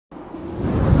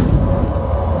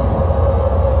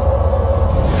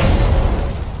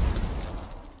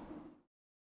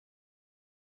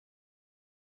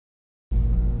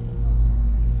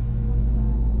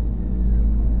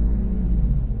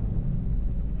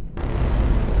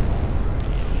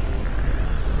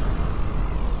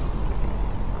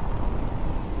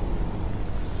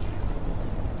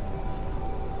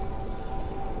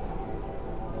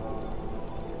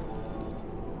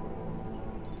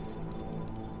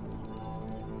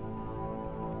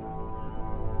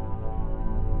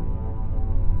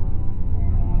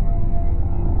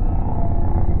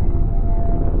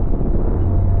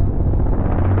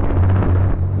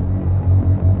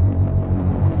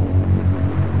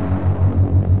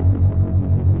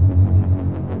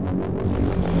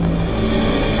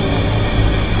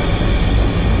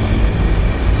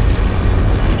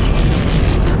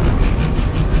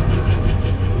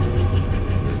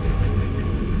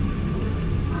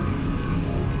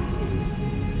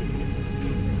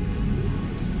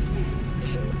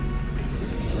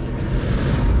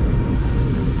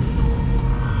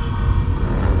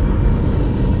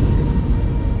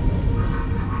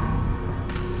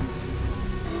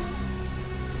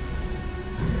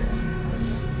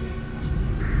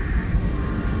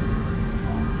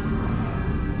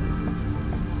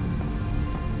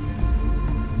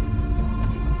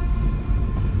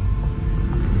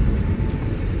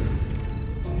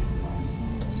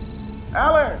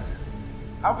Alyx,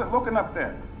 how's it looking up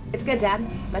there? It's good, Dad.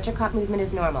 Metrocop movement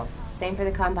is normal. Same for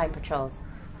the Combine patrols.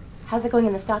 How's it going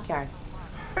in the stockyard?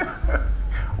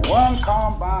 One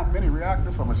Combine mini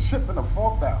reactor from a shipment of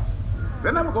 4,000.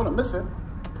 They're never going to miss it.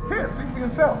 Here, see for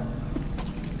yourself.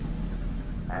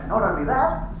 And not only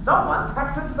that, someone's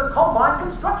hacked into the Combine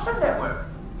construction network.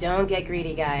 Don't get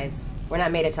greedy, guys. We're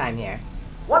not made of time here.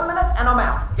 1 minute and I'm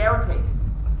out, guaranteed.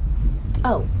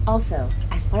 Oh, also,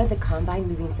 I spotted the Combine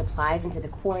moving supplies into the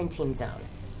quarantine zone.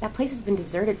 That place has been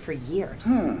deserted for years.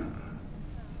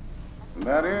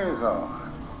 That is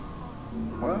odd.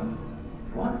 Well?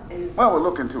 What is... Well, we'll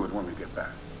look into it when we get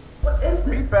back. What is this?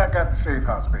 Meet back at the safe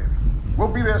house, baby. We'll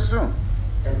be there soon.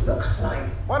 It looks like...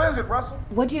 What is it, Russell?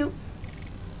 Would you...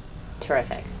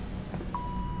 Terrific.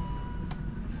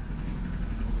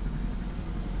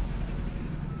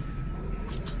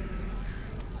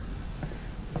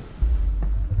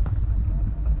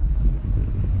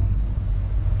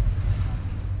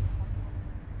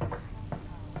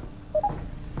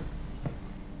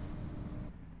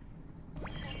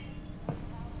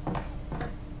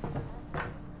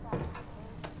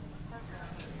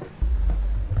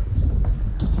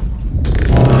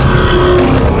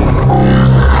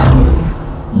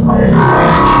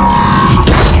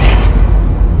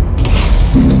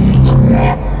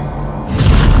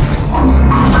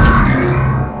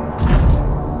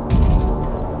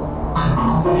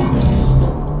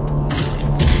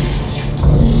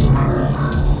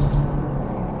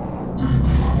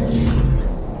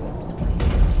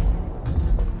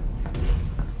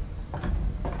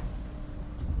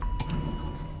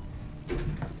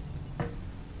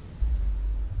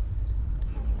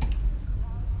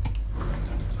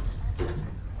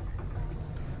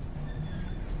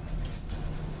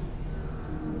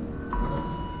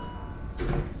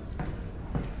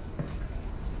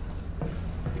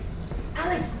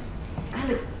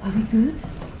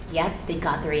 Yep, they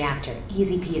got the reactor.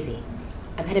 Easy peasy.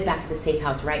 I'm headed back to the safe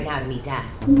house right now to meet Dad.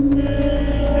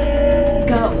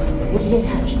 Go! We'll be in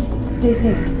touch. Stay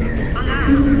safe.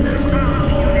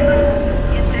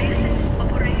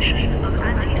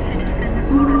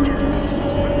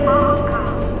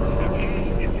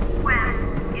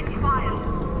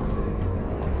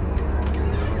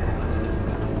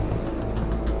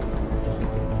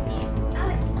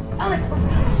 Alyx, over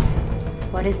here.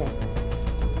 What is it?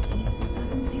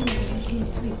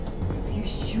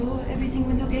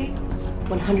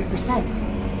 100%.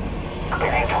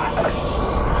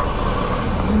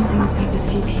 Some things make the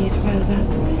CPs riled up.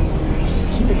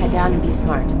 Keep your head down and be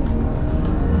smart.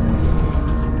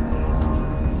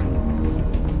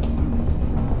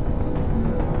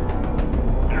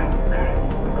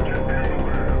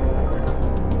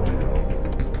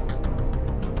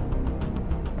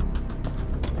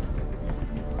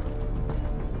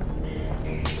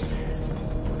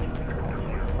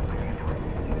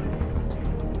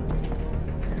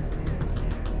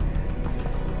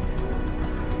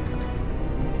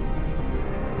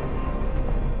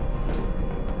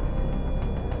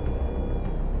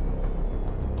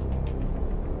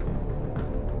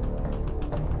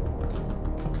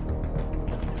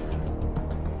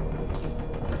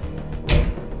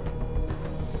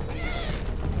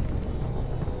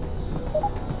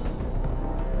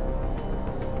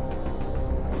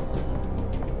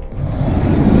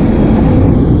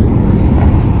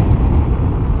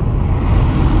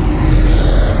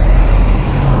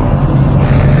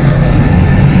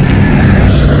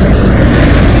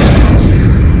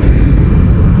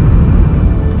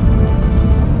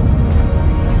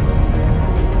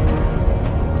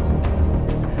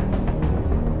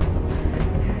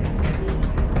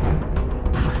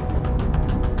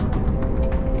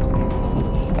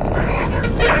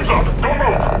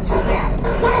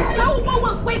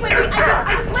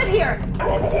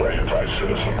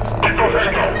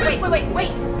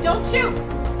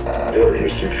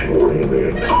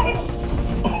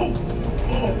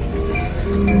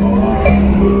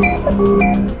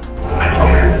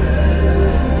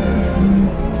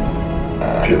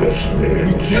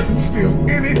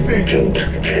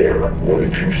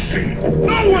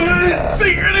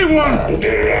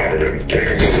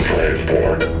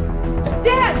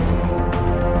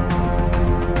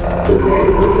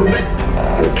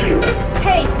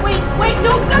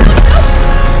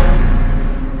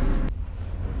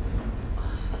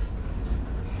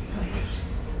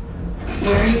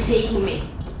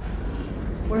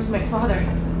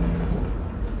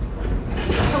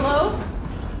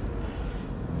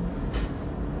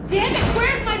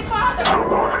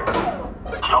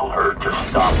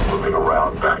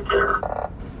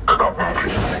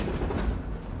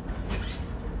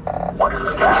 What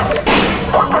is that?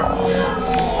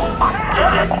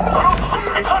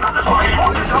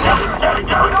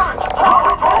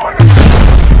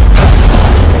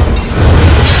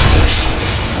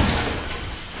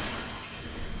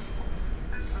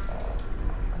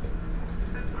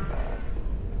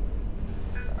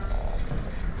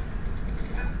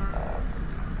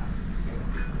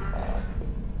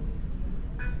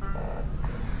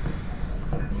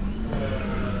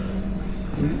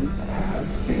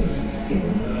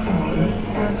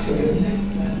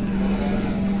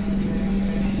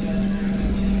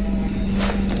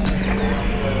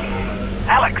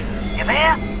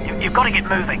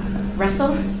 moving.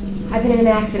 Russell, I've been in an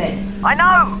accident. I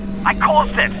know! I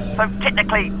caused it, so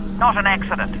technically not an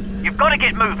accident. You've got to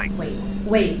get moving.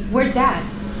 Wait, where's Dad?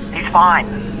 He's fine.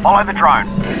 Follow the drone.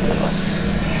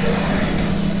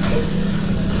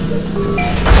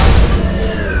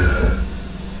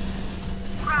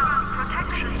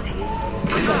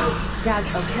 So, Dad's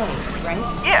okay, right?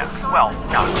 Yeah, well,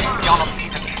 no, to be honest,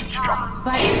 he's in huge trouble.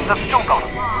 But... They've still got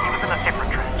him. He was in a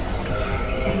separate transport.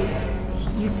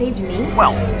 You saved me?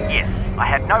 Well, yes. I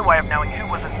had no way of knowing who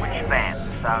was in which van,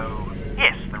 so...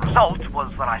 Yes, the result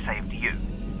was that I saved you.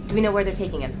 Do we know where they're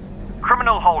taking him?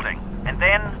 Criminal holding. And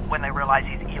then, when they realise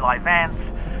he's Eli Vance,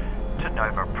 to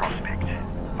Nova Prospect.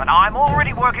 But I'm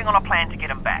already working on a plan to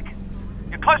get him back.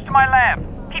 You're close to my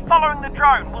lab. Keep following the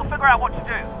drone. We'll figure out what to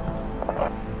do.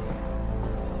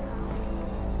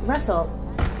 Russell,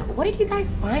 what did you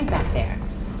guys find back there?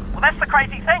 Well, that's the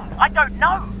crazy thing. I don't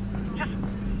know. Just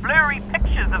blurry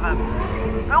pictures of a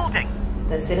building.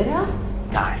 The Citadel?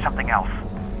 No, something else.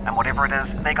 And whatever it is,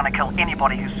 they're going to kill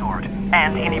anybody who saw it.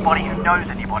 And anybody who knows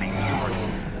anybody who saw it.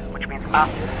 Which means us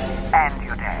and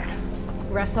your dad.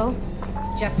 Russell,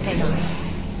 just hang on.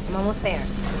 I'm almost there.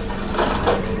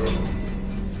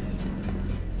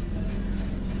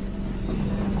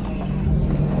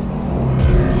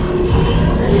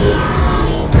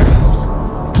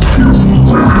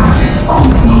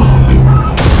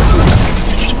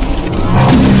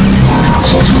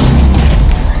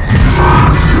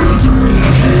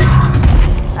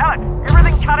 Alex,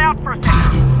 everything cut out for a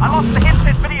second. I lost the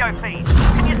headset video feed.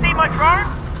 Can you see my drone?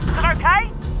 Is it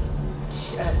okay?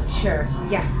 Sure.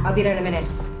 Yeah, I'll be there in a minute.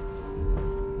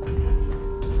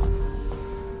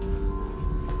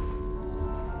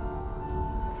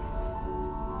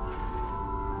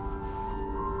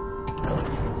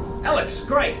 Alex,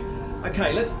 great.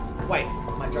 Okay, let's... Wait,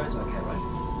 my drone's okay,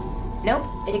 right? Nope,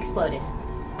 it exploded.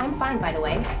 I'm fine, by the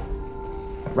way.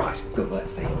 Right, good, well,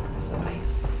 that's the way.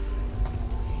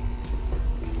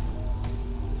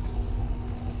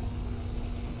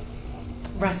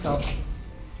 Russell,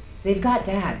 they've got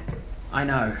Dad. I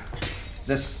know.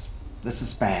 This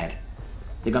is bad.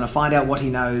 They're gonna find out what he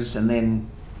knows, and then...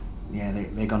 Yeah,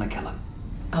 they're gonna kill him.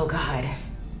 Oh, God.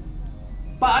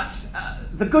 But,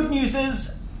 the good news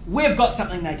is, we've got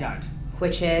something they don't.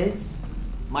 Which is?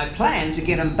 My plan to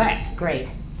get him back.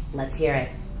 Great. Let's hear it.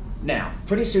 Now,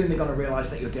 pretty soon they're gonna realise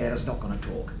that your dad is not gonna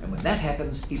talk, and when that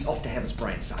happens, he's off to have his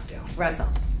brain sucked out. Russell.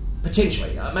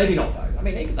 Potentially. Maybe not, though. I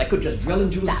mean, they could just drill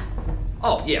into his... Stop.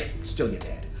 Oh, yeah, still your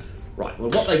dad. Right, well,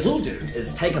 what they will do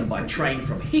is take him by train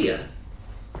from here.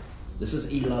 This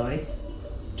is Eli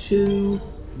to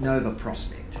Nova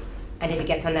Prospect. And if he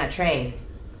gets on that train,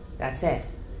 that's it,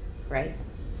 right?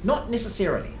 Not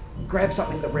necessarily. Grab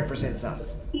something that represents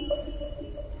us.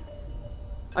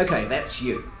 Okay, that's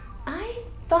you. I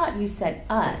thought you said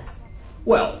us.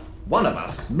 Well, one of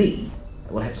us, me,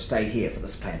 will have to stay here for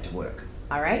this plan to work.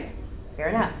 All right, fair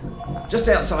enough. Just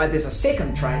outside, there's a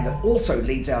second train that also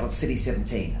leads out of City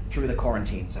 17 through the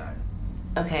quarantine zone.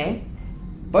 Okay.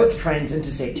 Both trains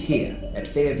intersect here at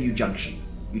Fairview Junction.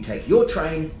 You take your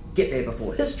train, get there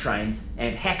before his train,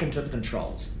 and hack into the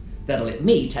controls. That'll let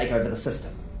me take over the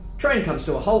system. Train comes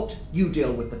to a halt, you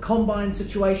deal with the Combine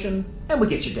situation, and we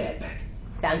get your dad back.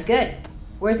 Sounds good.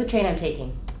 Where's the train I'm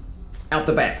taking? Out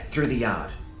the back, through the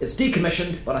yard. It's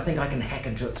decommissioned, but I think I can hack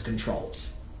into its controls.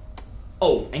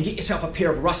 Oh, and get yourself a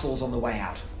pair of Russells on the way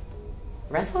out.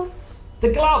 Russells?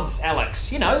 The gloves,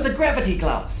 Alex. You know, the gravity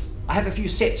gloves. I have a few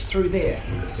sets through there.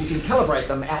 You can calibrate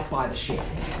them out by the shed.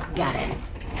 Got it.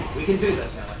 We can do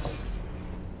this, Alex.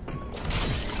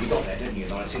 You got that, didn't you,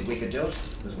 that I said we could do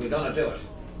it? Because we're gonna do it.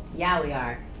 Yeah, we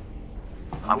are.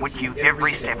 I'm with you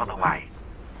every step of the way.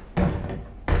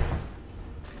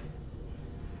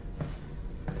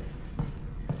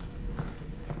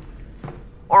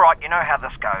 Alright, you know how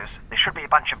this goes. There should be a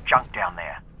bunch of junk down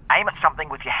there. Aim at something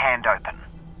with your hand open.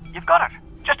 You've got it.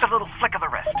 Just a little flick of the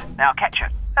wrist. Now catch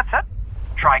it. That's it.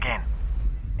 Try again.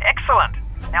 Excellent.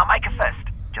 Now make a fist.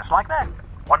 Just like that.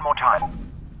 One more time.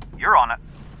 You're on it.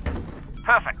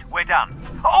 Perfect. We're done.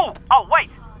 Oh, wait.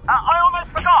 I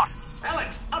almost forgot.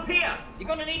 Alex, up here! You're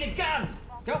gonna need a gun!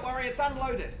 Don't worry, it's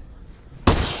unloaded.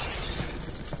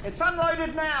 It's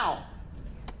unloaded now!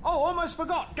 Oh, almost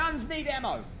forgot. Guns need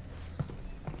ammo.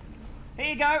 Here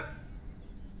you go.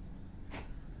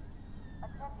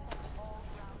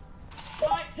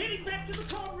 Right, heading back to the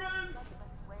comm room!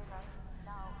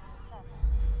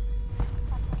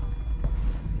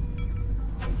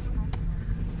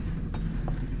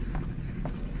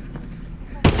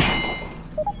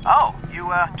 Oh, you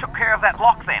took care of that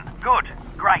lock then. Good.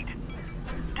 Great.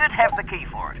 Did have the key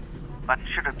for it, but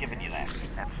should have given you that.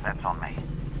 That's on me.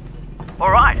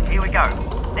 Alright, here we go.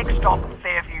 Next stop,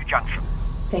 Fairview Junction.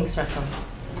 Thanks, Russell.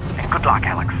 And good luck,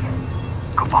 Alyx.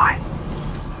 Goodbye.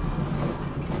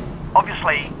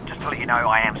 Obviously, just to let you know,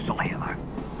 I am still here, though.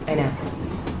 I know.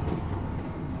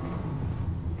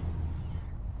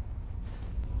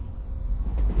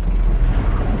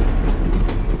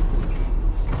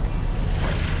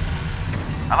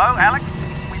 Hello, Alyx?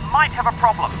 We might have a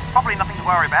problem. Probably nothing to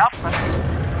worry about, but...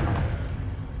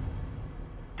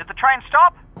 Did the train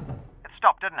stop? It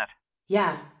stopped, didn't it?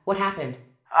 Yeah, what happened?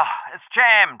 It's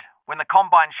jammed. When the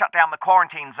Combine shut down the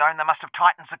quarantine zone, they must have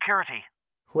tightened security.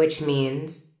 Which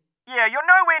means? Yeah, you're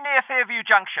nowhere near Fairview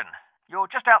Junction. You're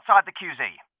just outside the QZ.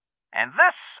 And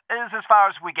this is as far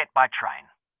as we get by train.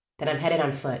 Then I'm headed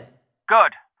on foot.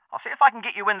 Good. I'll see if I can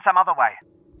get you in some other way.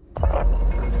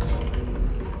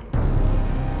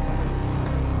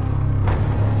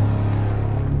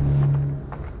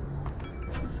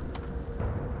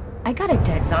 I got a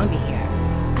dead zombie here.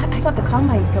 I thought the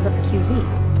Combine sealed up the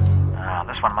QZ.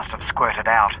 This one must have squirted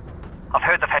out. I've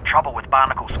heard they've had trouble with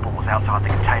barnacle spores outside the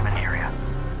containment area.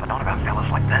 But not about fellas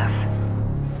like this.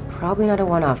 Probably not a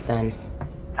one-off then.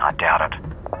 I doubt it.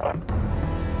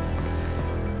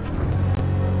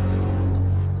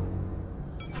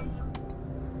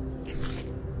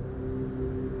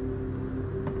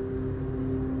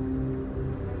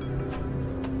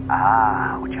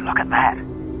 Would you look at that?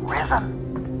 Resin.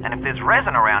 And if there's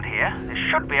resin around here, there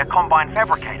should be a Combine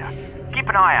fabricator. Keep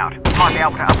an eye out. You might be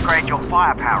able to upgrade your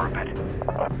firepower a bit.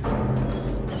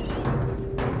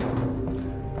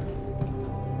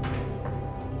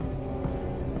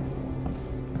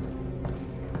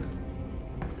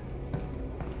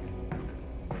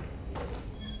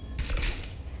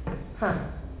 Huh.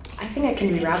 I think I can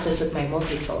reroute this with my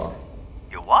multi-tool.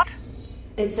 Your what?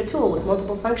 It's a tool with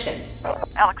multiple functions.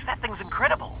 Alyx, that thing's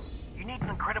incredible. You need an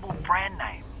incredible brand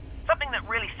name. Something that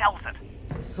really sells it.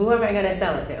 Who am I gonna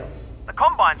sell it to? The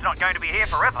Combine's not going to be here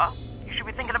forever. You should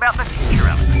be thinking about the future,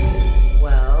 Alyx.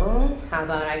 Well, how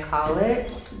about I call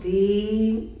it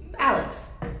the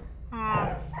Alyx?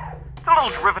 It's a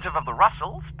little derivative of the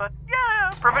Russells, but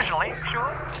yeah, provisionally,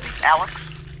 sure. The Alyx.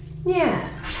 Yeah.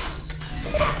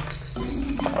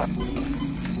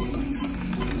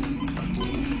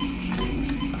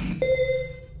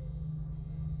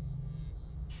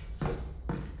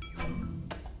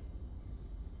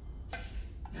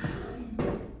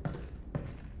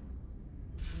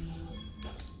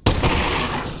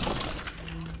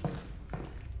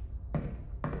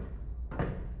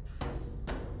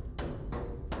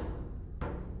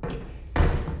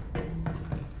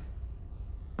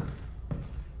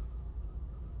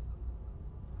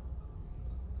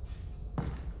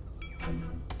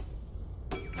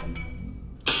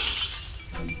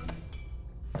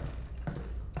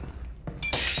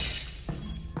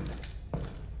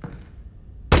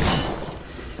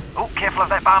 Oh, careful of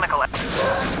that barnacle.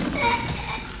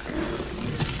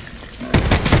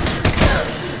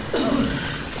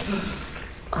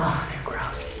 Oh, they're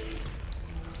gross.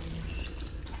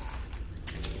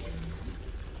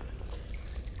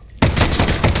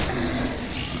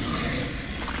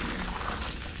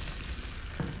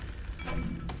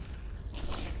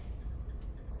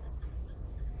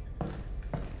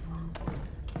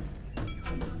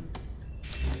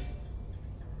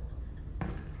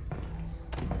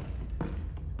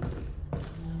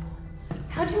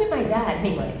 How'd you meet my dad,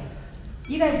 anyway?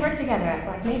 You guys work together at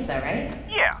Black Mesa, right?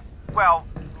 Yeah. Well,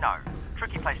 no.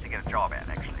 Tricky place to get a job at,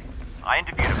 actually. I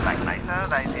interviewed at Black Mesa.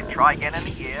 They said try again in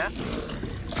a year.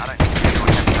 I don't think anyone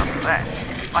has enough for that.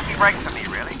 Lucky break for me,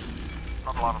 really.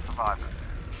 Not a lot of survivors.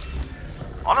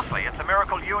 Honestly, it's a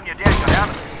miracle you and your dad got out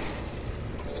of it.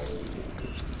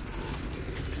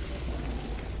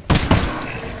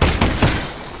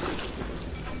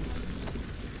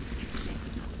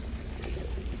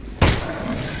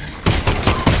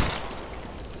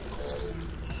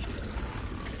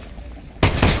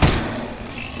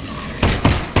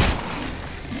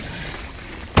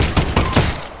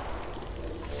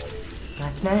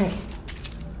 Last night.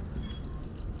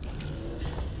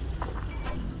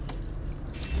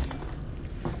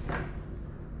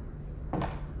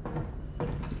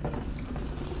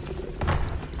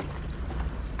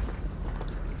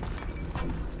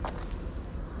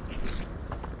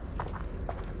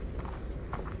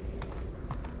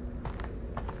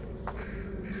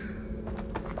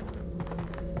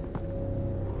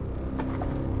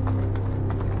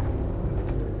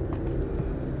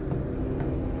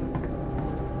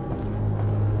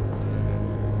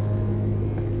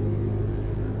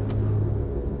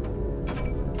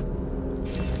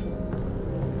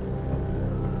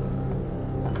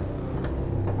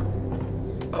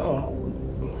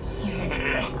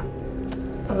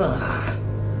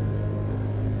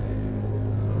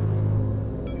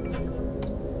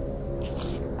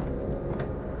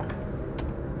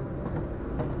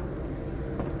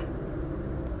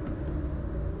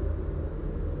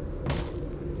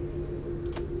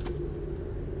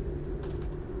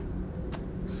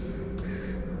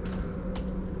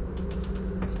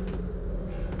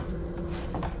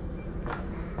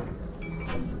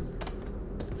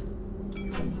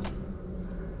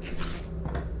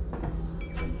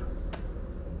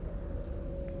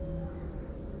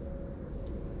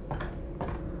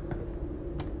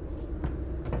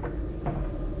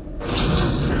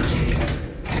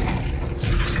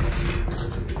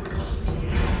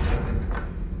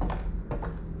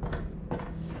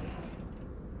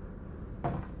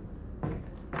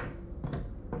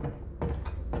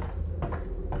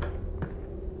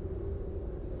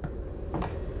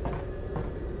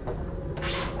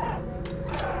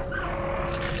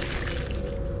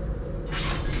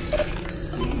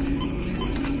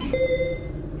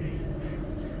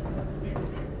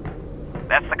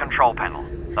 That's the control panel.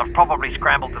 They've probably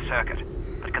scrambled the circuit.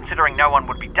 But considering no one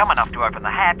would be dumb enough to open the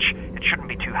hatch, it shouldn't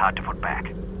be too hard to put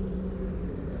back.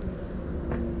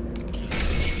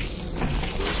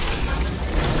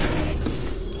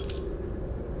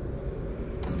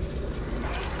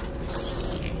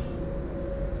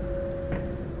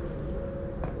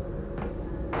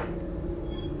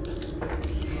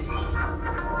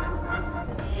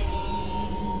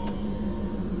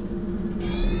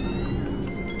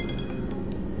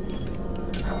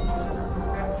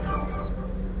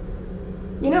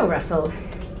 You know, Russell,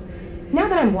 now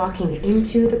that I'm walking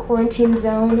into the quarantine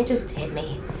zone, it just hit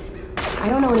me. I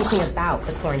don't know anything about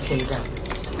the quarantine zone.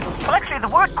 Well, actually, the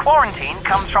word quarantine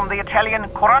comes from the Italian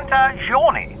 40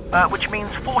 giorni, which means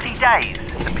 40 days,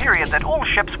 the period that all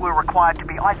ships were required to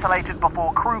be isolated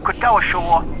before crew could go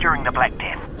ashore during the Black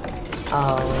Death.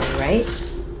 All right.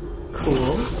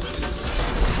 Cool.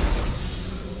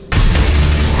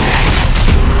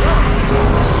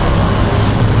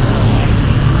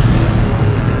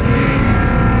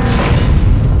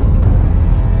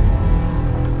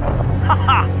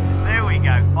 There we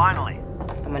go, finally.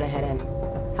 I'm gonna head in.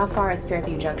 How far is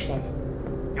Fairview Junction?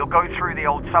 You'll go through the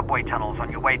old subway tunnels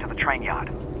on your way to the train yard.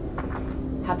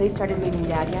 Have they started moving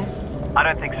Dad yet? I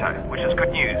don't think so, which is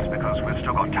good news because we've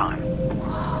still got time.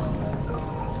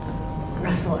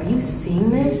 Russell, are you seeing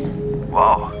this?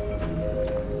 Whoa.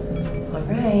 All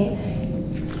right.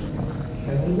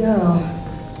 Here we go.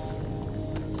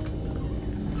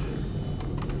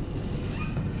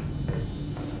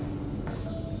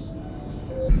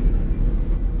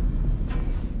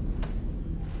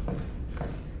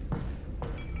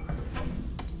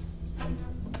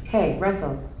 Hey,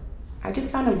 Russell. I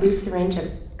just found a loose syringe of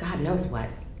God knows what.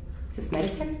 Is this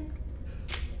medicine?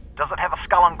 Does it have a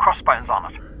skull and crossbones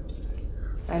on it?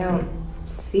 I don't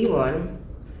see one.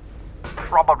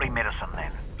 Probably medicine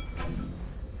then.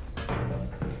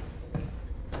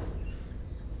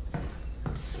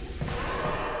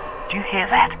 Do you hear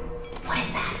that? What is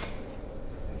that?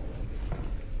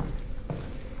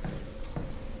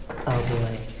 Oh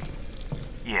boy.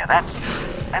 Yeah,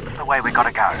 that's the way we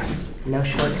gotta go. No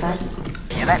shortcut?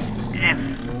 Yeah, that is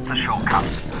the shortcut.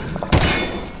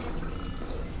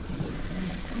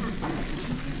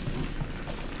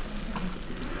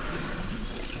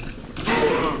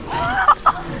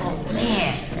 Oh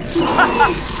man.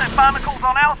 The barnacles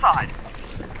on our side.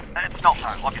 It's not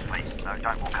though, obviously, so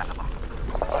don't walk under them.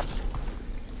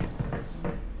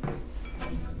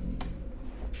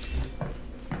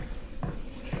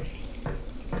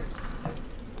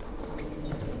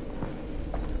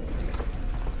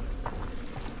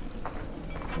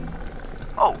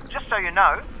 Oh, just so you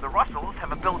know, the Russells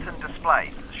have a built-in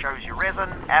display that shows you resin,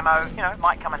 ammo,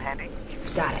 might come in handy.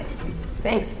 Got it.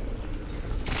 Thanks.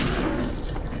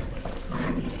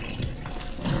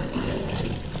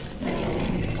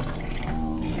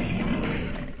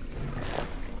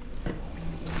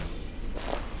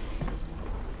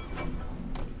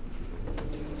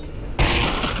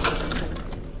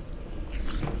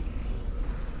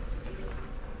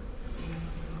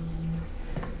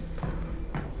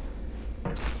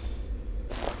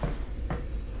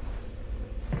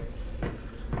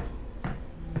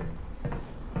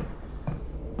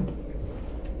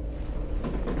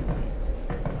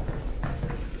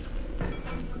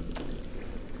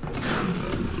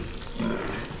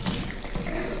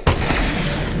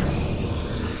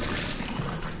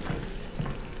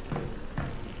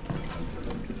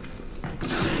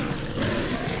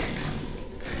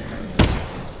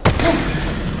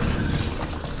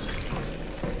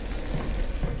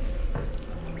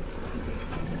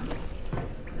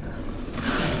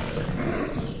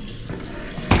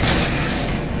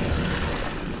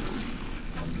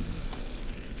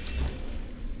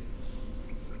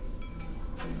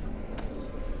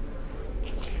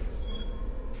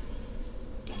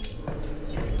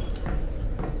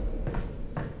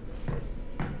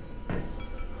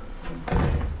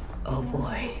 Oh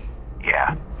boy.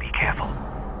 Yeah, be careful.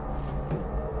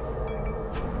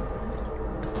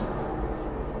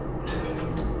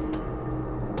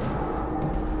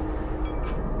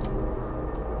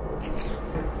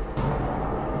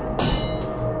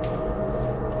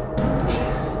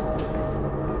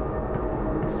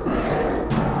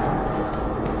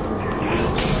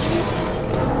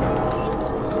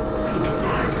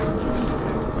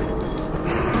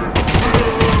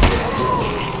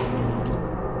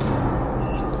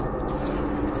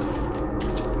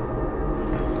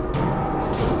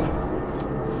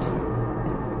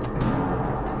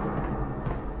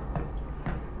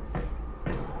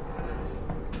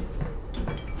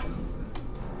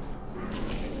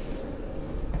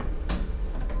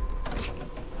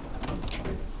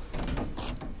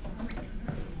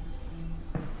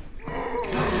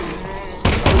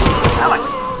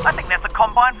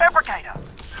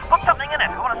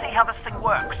 nothing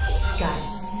works. Got it.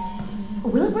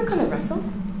 Will it work on the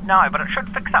Russells? No, but it should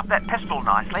fix up that pistol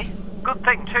nicely. Good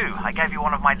thing, too, I gave you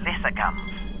one of my lesser guns.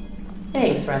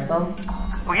 Thanks, Russell.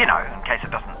 Well, you know, in case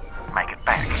it doesn't make it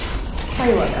back. Tell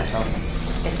you what, Russell.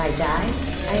 If I die,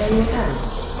 I owe you a gun.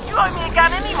 You owe me a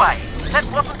gun anyway. That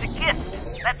wasn't a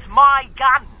gift. That's my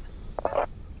gun.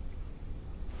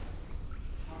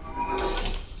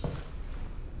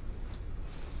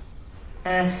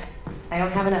 I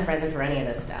don't have enough resin for any of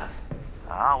this stuff.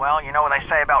 Ah, well, you know what they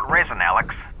say about resin,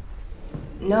 Alyx.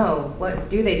 No, what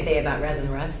do they say about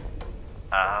resin, Russ?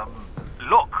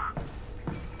 Look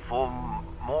for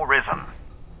more resin.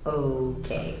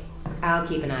 Okay. I'll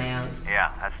keep an eye out.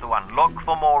 Yeah, that's the one. Look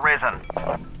for more resin.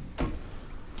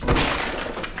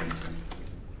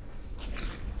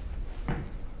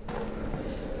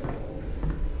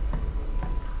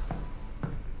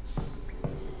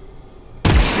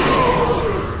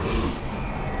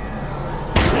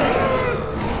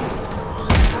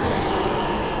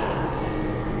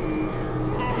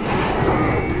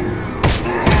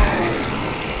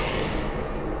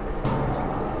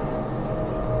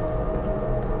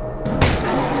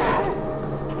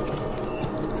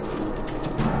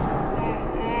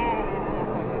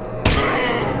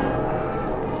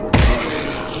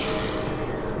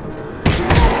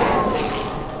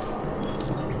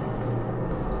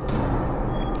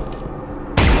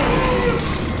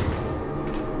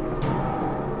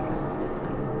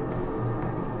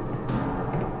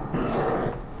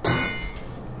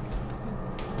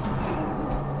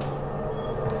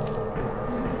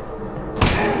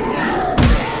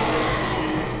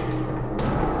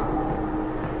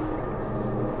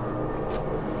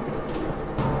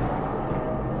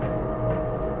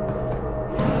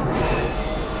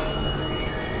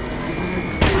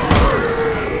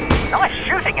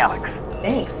 Alyx.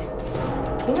 Thanks.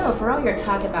 You know, for all your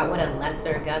talk about what a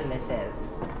lesser gun this is,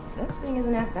 this thing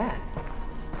isn't half bad.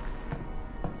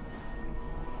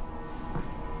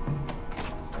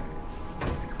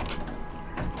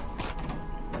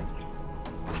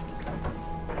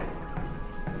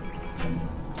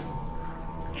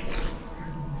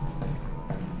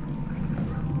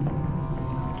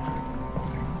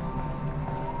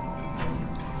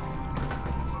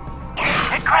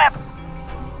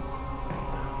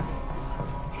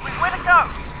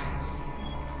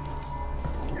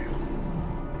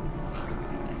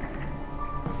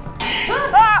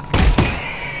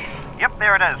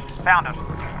 Found it.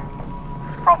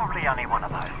 Probably only one of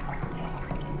those.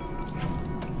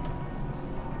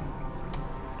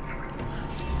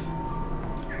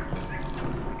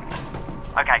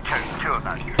 Okay, two of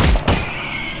those.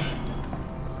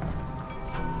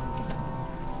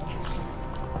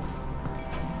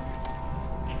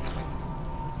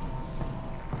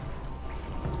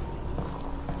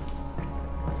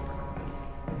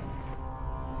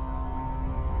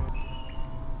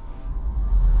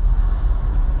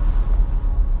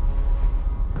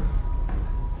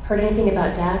 Heard anything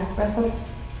about Dad, Russell?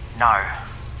 No.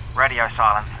 Radio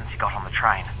silence since he got on the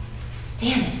train.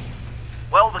 Damn it.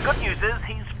 Well, the good news is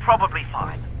he's probably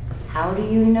fine. How do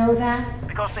you know that?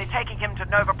 Because they're taking him to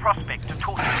Nova Prospect to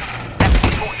torture him. That's the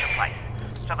torture place.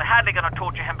 So they're hardly going to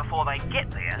torture him before they get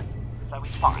there. So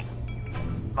he's fine.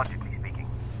 Logically speaking.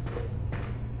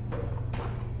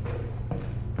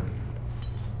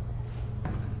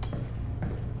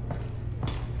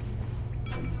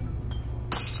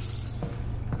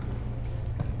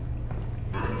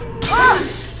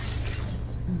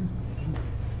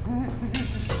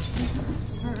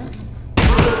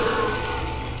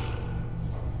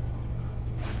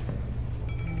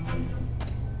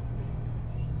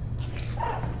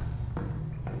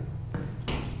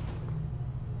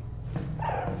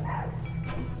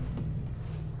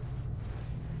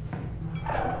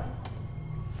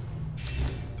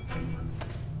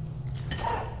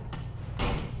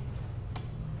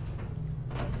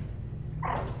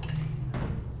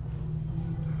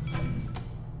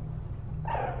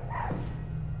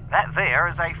 That there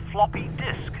is a floppy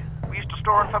disk. We used to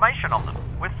store information on them,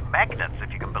 with magnets,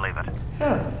 if you can believe it.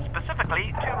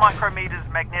 Specifically, 2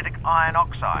 micrometers magnetic iron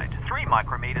oxide, 3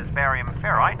 micrometers barium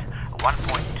ferrite,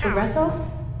 1.2... Russell?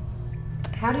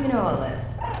 How do you know all this?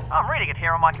 I'm reading it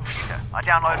here on my computer. I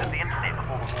downloaded the internet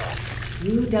before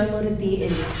the war. You downloaded the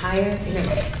entire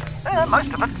internet?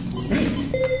 Most of it.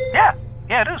 Nice. Yeah,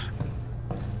 it is.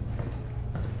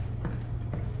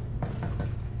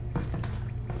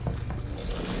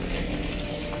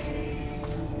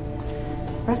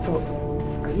 Russell,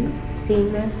 are you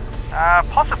seeing this?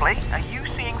 Possibly. Are you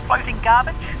seeing floating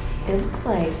garbage? It looks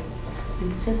like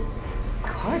it's just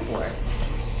cardboard.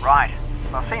 Right.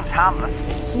 Well, seems harmless.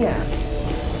 Yeah.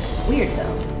 Weird,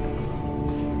 though.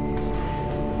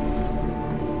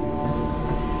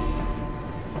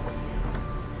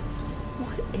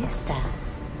 What is that?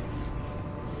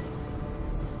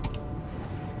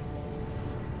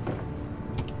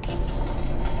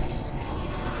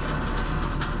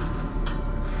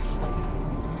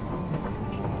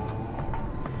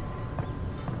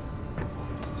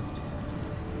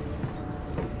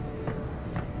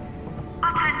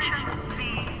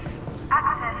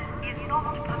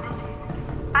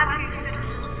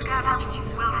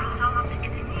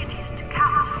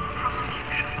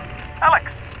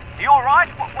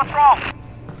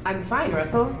 I'm fine,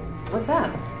 Russell. What's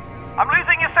up? I'm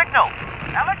losing your signal.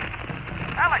 Alex?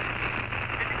 Alex?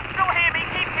 If you can still hear me,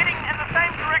 keep heading in the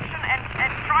same direction and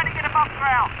try to get above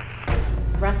ground.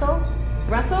 Russell?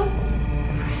 Russell?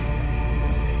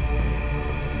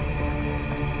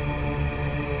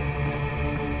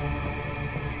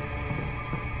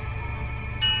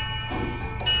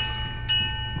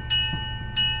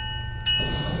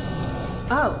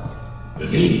 Oh.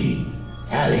 The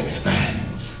Alyx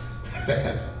Vance.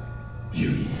 You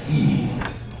received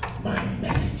my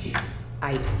messages.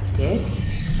 I did?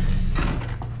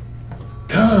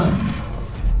 Come,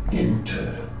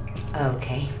 enter.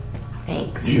 Okay,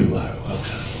 thanks. You are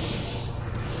welcome.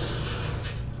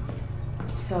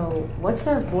 So, what's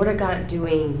a Vortigaunt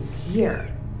doing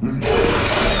here?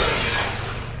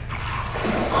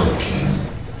 Cooking.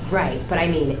 Right, but I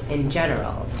mean in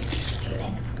general.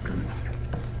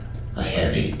 I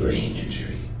have a brain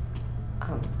injury.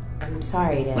 Oh, I'm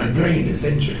sorry to... My brain is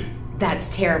injured. That's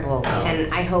terrible,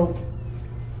 and I hope...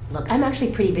 Look, I'm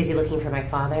actually pretty busy looking for my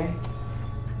father.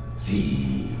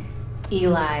 The...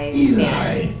 Eli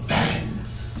Vance.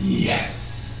 Vance.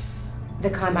 Yes. The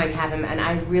Combine have him, and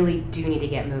I really do need to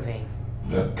get moving.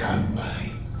 The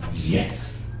Combine.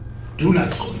 Yes. Do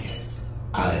not go yet.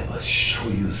 I must show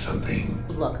you something.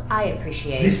 Look, I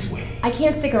appreciate This way. I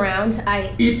can't stick around.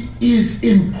 It is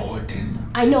important.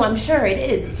 I know, I'm sure it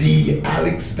is. The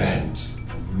Alyx Vance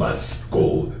must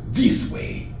go this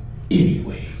way,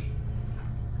 anyway.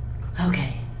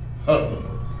 Okay. Oh.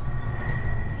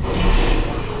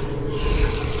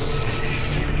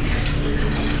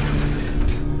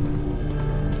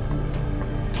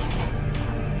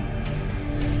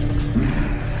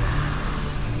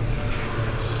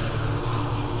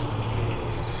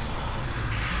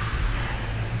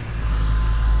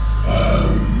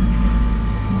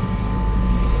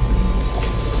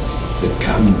 The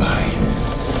Combine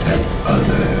and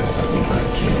other of my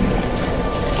kin.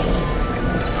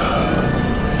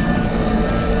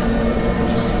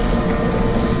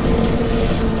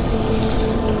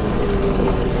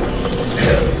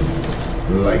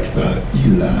 Like the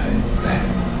Eli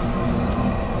Vance,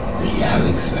 the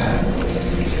Alyx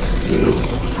Vance will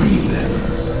free them.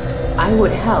 I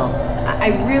would help. I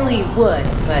really would,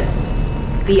 but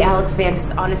the Alyx Vance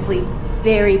is honestly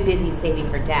very busy saving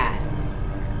her dad.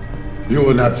 You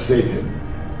will not save him.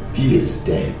 He is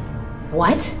dead.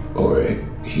 What? Or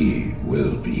he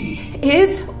will be.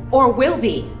 Is or will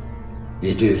be?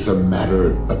 It is a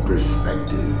matter of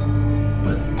perspective.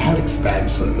 But Alyx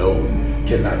Vance alone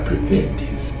cannot prevent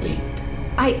his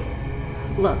fate.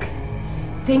 Look,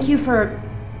 thank you for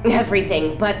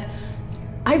everything, but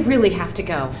I really have to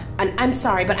go. And I'm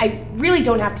sorry, but I really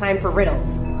don't have time for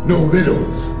riddles. No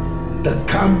riddles. The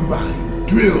Combine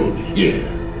drilled here.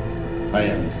 I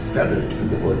am severed from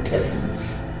the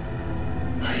vortessence.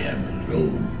 I am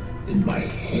alone in my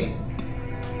head.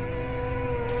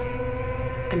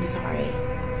 I'm sorry.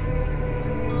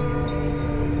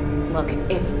 Look,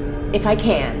 if I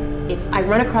can, if I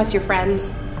run across your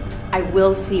friends, I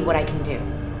will see what I can do.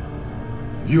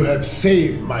 You have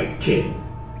saved my kin.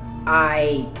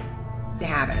 I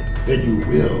haven't. Then you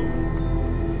will.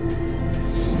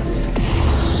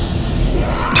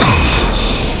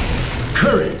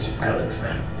 Courage, Alyx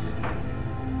Vance.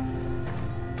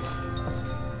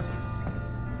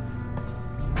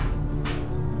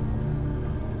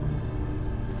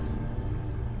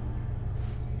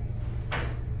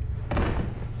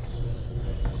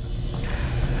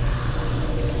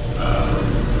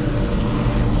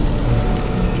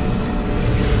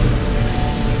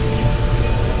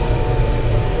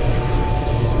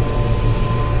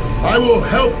 I will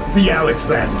help the Alyx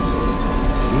Vance.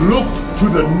 Look to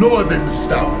the northern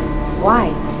star.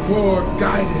 Why? For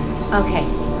guidance. Okay,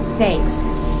 thanks.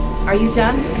 Are you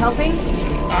done helping?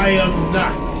 I am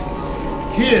not.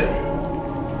 Here.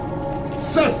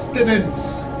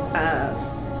 Sustenance.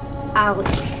 I'll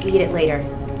eat it later.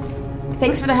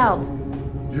 Thanks for the help.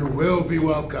 You will be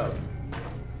welcome.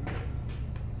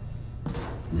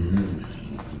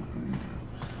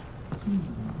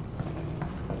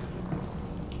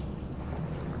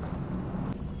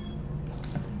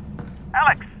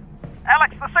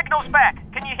 the signal's back.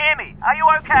 Can you hear me? Are you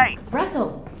okay?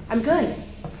 Russell, I'm good.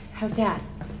 How's Dad?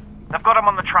 They've got him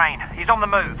on the train. He's on the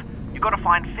move. You've got to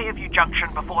find Fairview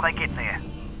Junction before they get there.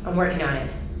 I'm working on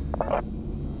it.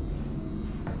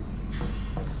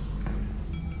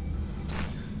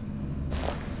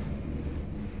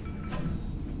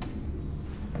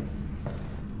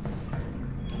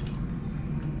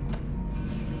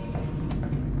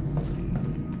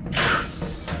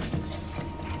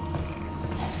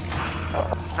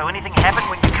 So anything happened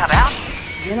when you cut out?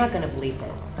 You're not gonna believe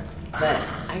this, but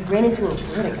I ran into a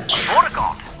Vortigaunt.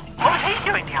 Vortigaunt? What was he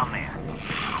doing down there?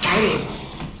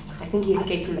 I think he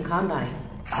escaped from the Combine.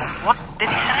 What did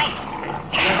he say?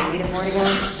 You ever meet a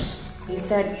Vortigaunt? He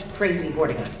said crazy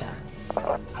Vortigaunt stuff.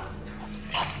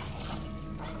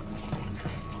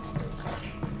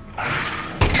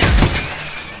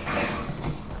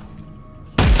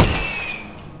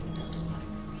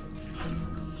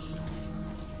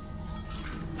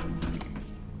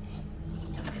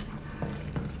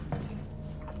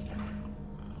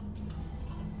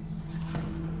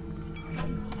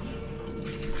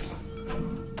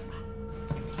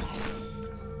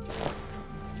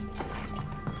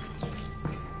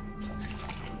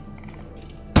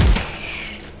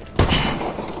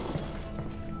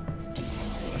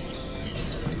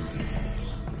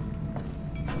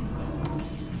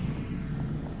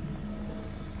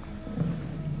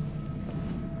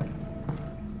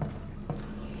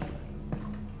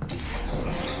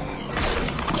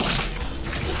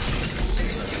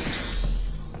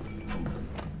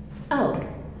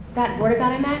 That Vortigaunt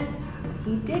I met,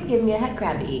 he did give me a head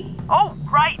crab to eat. Oh,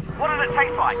 great! What did it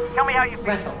taste like? Tell me how you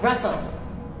feel. Russell,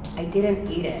 I didn't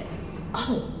eat it.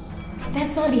 Oh,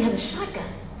 that zombie has a shotgun.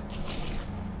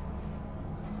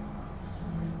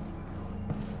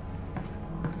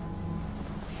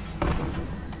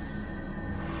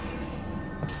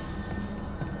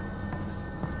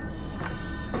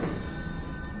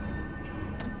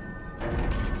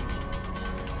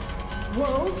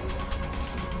 Whoa.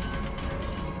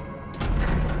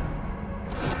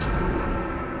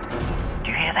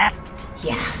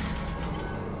 Yeah.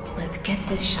 Let's get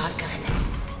this shotgun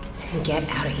and get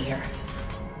out of here.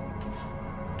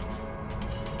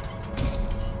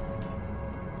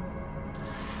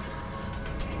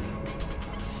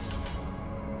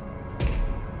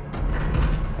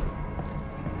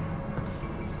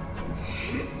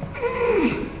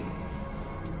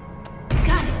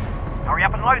 Got it. Hurry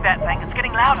up and load that thing. It's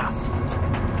getting louder.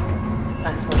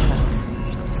 Let's push those.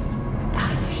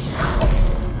 Out of the house.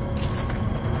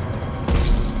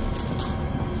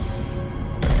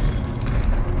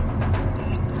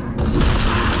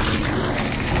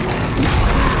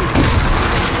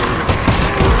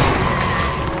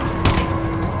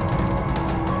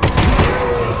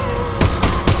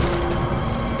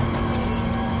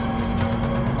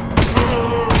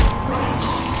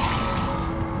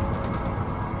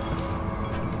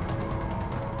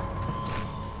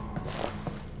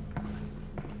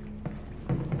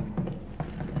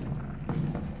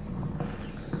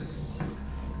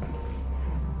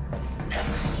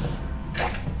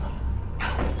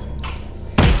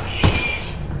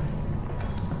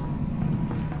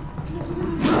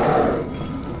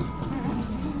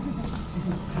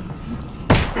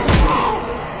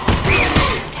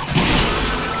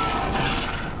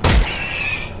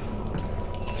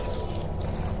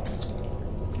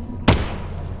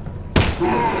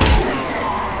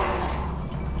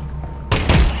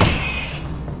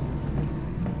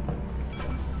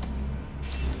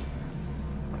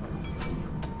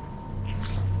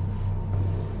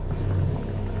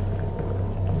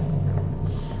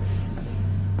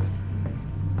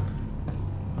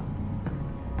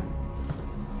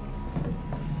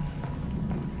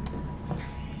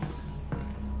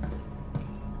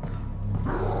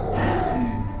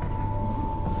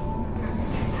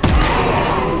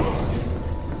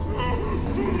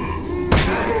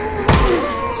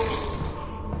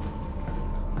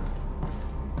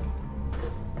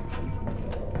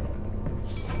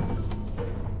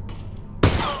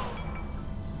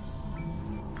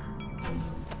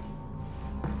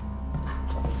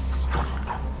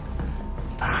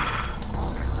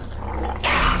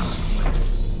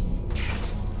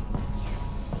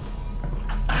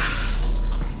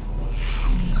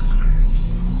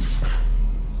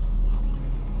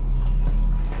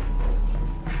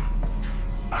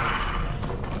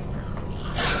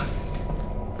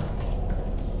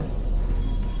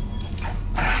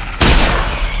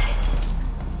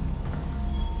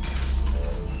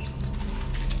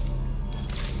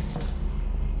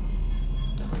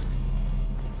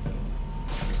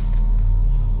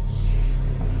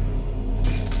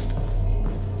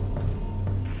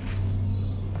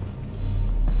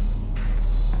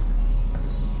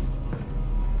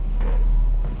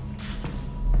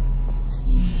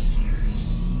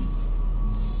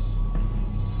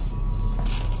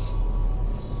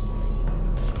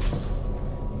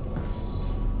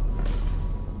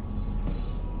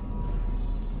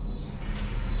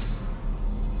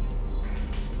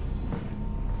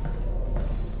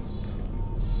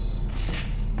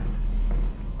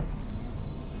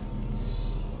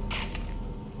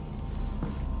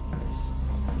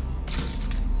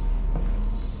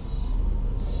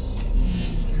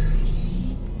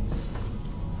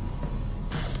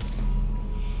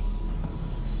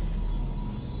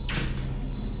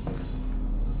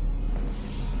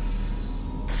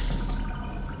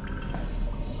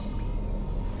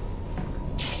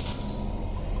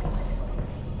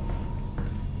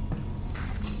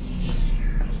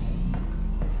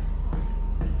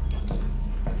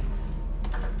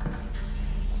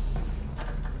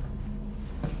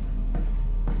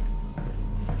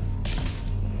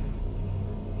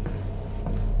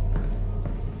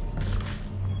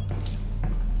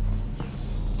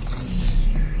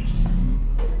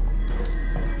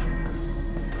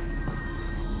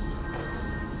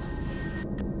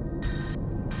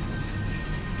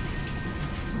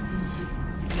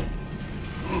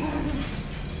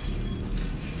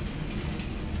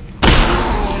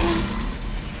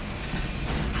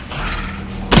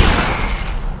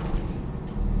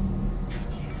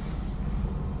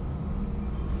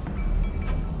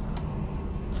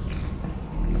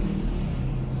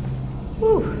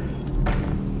 Whew.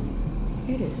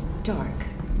 It is dark.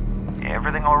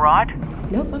 Everything all right?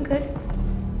 Nope, I'm good.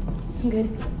 I'm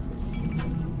good.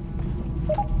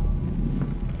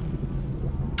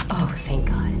 Oh, thank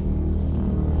God.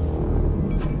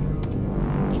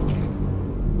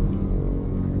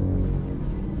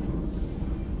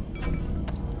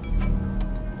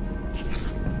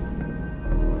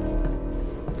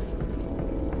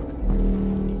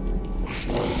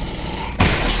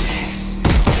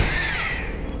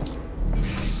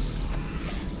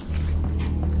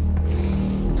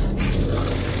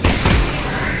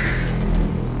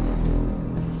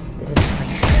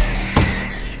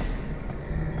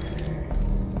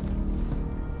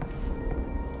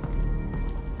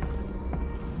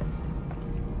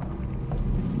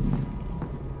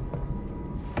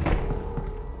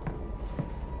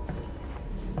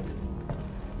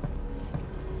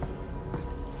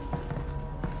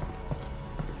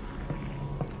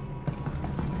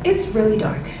 It's really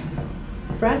dark.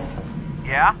 Russ?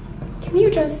 Yeah? Can you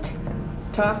just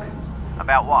talk?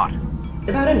 About what?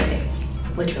 About anything.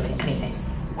 Literally anything.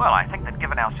 Well, I think that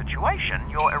given our situation,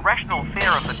 your irrational fear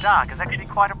of the dark is actually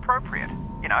quite appropriate.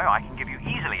 You know, I can give you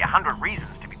easily 100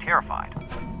 reasons to be terrified.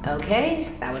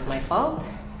 Okay, that was my fault.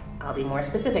 I'll be more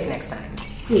specific next time.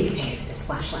 Need this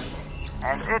flashlight.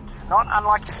 And it, not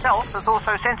unlike yourself, is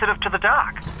also sensitive to the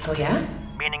dark. Oh yeah?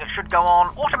 Meaning it should go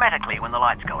on automatically when the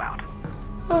lights go out.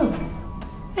 Oh,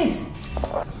 nice.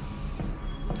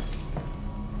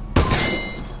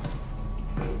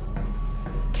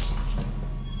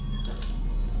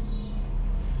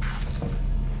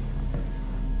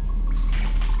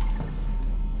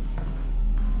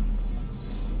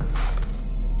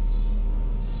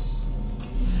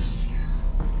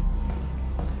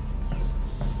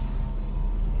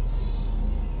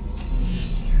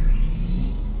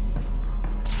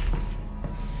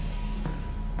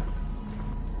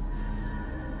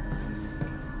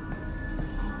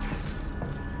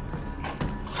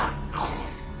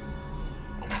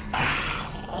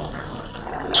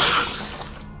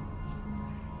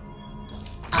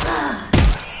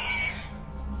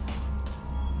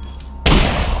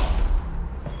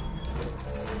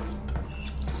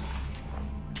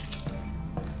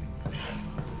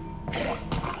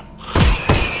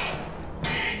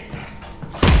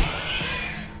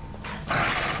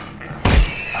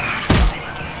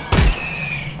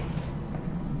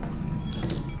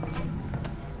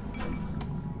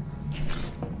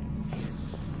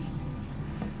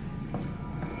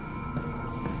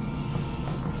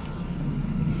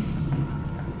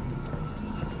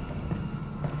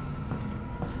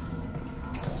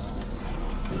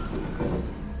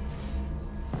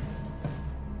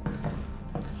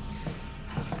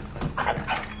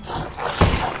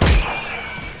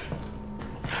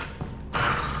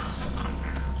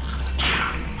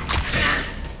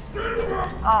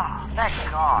 Oh, thank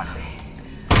God.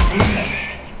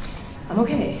 I'm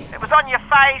okay. It was on your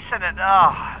face and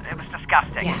it was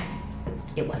disgusting. Yeah,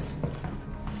 it was.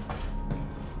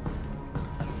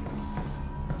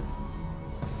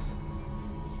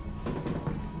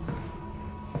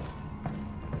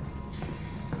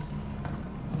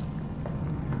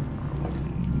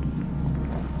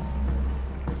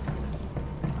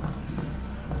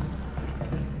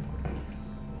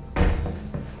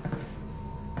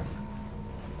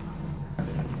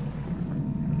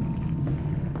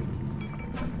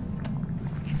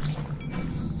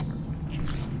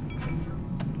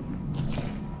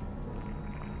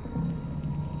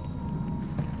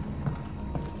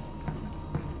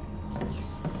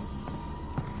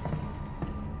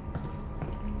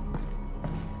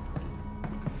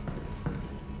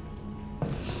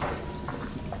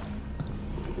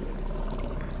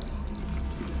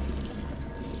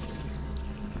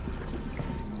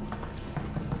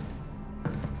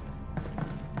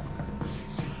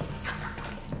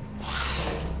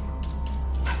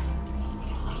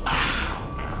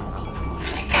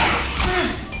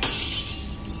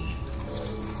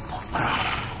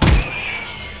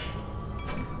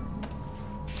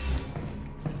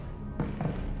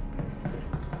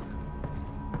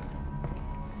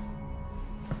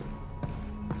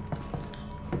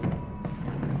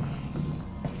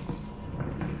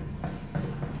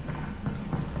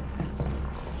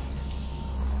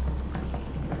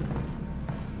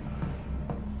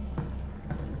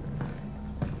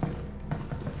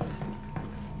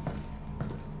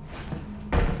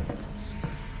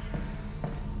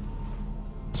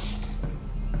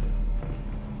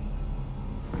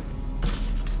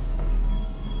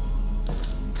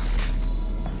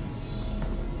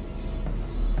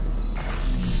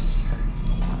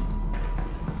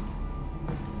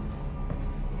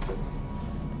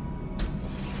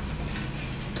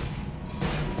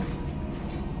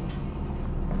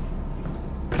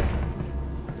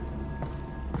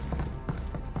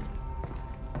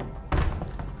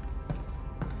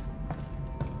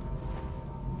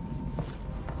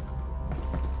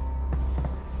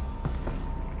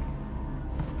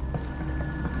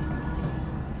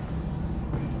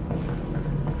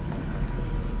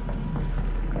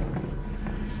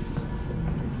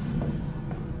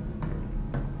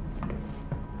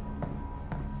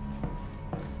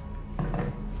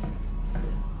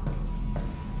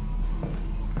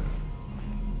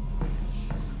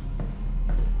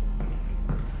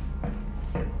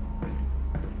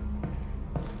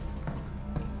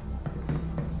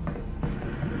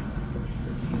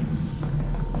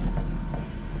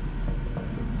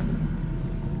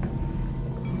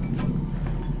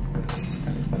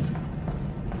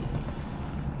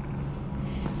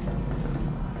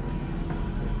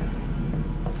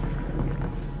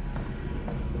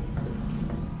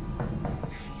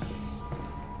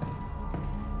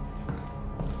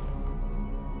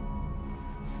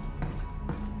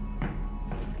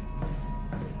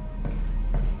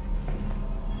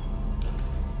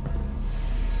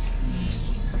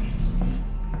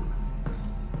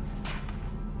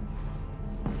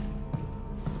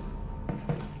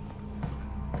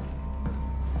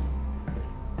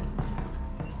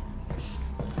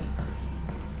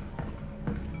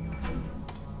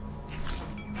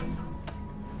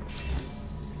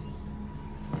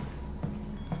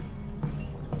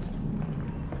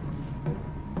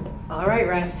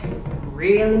 right, Russ.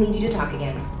 Really need you to talk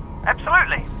again.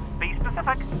 Absolutely. Be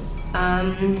specific.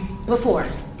 Before.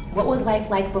 What was life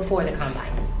like before the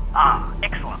Combine? Ah,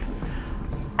 excellent.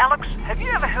 Alex, have you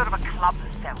ever heard of a club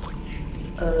sandwich?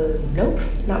 Nope,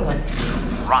 not once.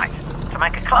 Right. To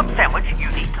make a club sandwich,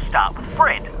 you need to start with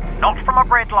bread. Not from a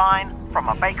bread line, from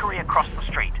a bakery across the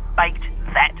street. Baked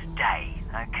that day,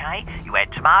 okay? You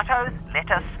add tomatoes,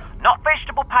 lettuce, not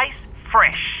vegetable paste,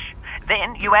 fresh.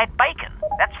 Then you add bacon.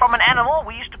 That's from an animal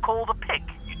we used to call the pig.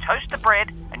 You toast the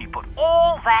bread and you put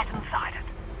all that inside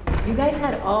it. You guys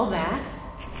had all that?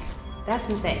 That's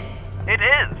insane. It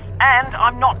is, and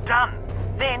I'm not done.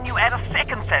 Then you add a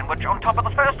second sandwich on top of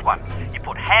the first one. You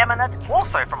put ham in it,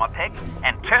 also from a pig,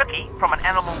 and turkey from an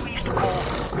animal we used to call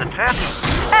the turkey.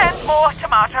 And more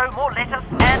tomato, more lettuce,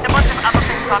 and a bunch of other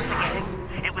things I'm forgetting.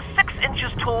 It was 6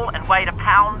 inches tall and weighed a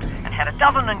pound, and had a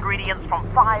dozen ingredients from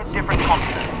 5 different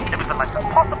continents. It was the most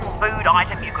impossible food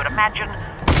item you could imagine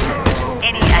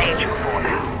any age before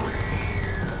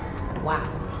now. Wow.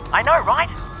 I know, right?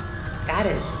 That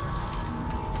is...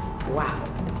 wow.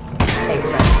 Thanks,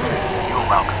 Russ. You're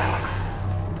welcome, Alex.